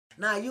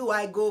Now you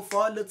I go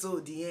follow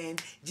to the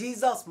end.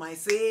 Jesus my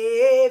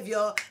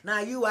Savior. Now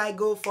you I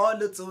go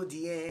follow to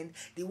the end.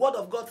 The word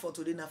of God for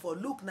today now for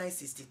Luke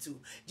 9:62.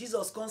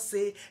 Jesus can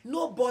say,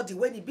 nobody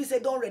when he be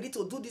say don't ready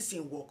to do this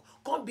in work,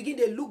 come begin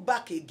to look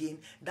back again.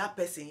 That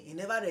person, he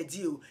never ready,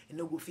 he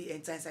no go fit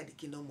enter inside the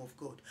kingdom of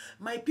God.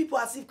 My people,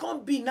 as if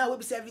come be now, we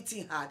be say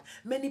everything hard.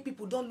 Many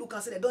people don't look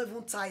and say they don't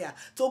even tire.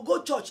 To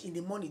go church in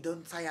the morning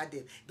don't tire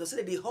them. They say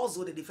that they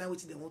hustle, that they find what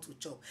they want to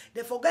chop.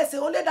 They forget say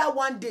only that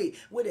one day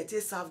where they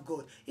take serve God.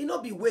 It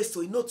not be waste,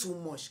 so it not too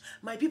much.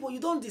 My people, you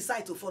don't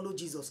decide to follow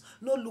Jesus.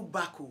 No look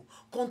back.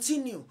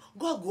 Continue.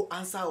 God go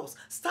answer us.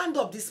 Stand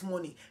up this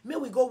morning. May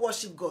we go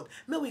worship God.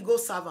 May we go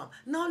serve him.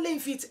 Now let him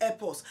fit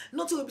help us.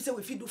 Not we say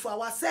we fit do for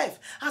ourselves.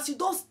 As you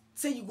don't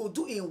say you go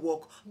do in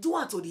work, do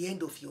until the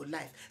end of your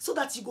life, so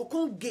that you go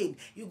come gain,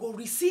 you go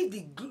receive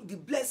the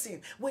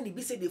blessing when it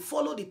be say they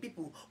follow the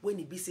people, when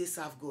it be say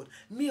serve God.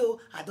 Me,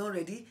 I don't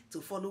ready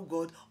to follow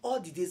God all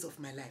the days of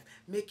my life.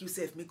 Make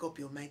yourself make up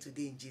your mind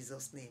today in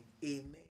Jesus' name. Amen.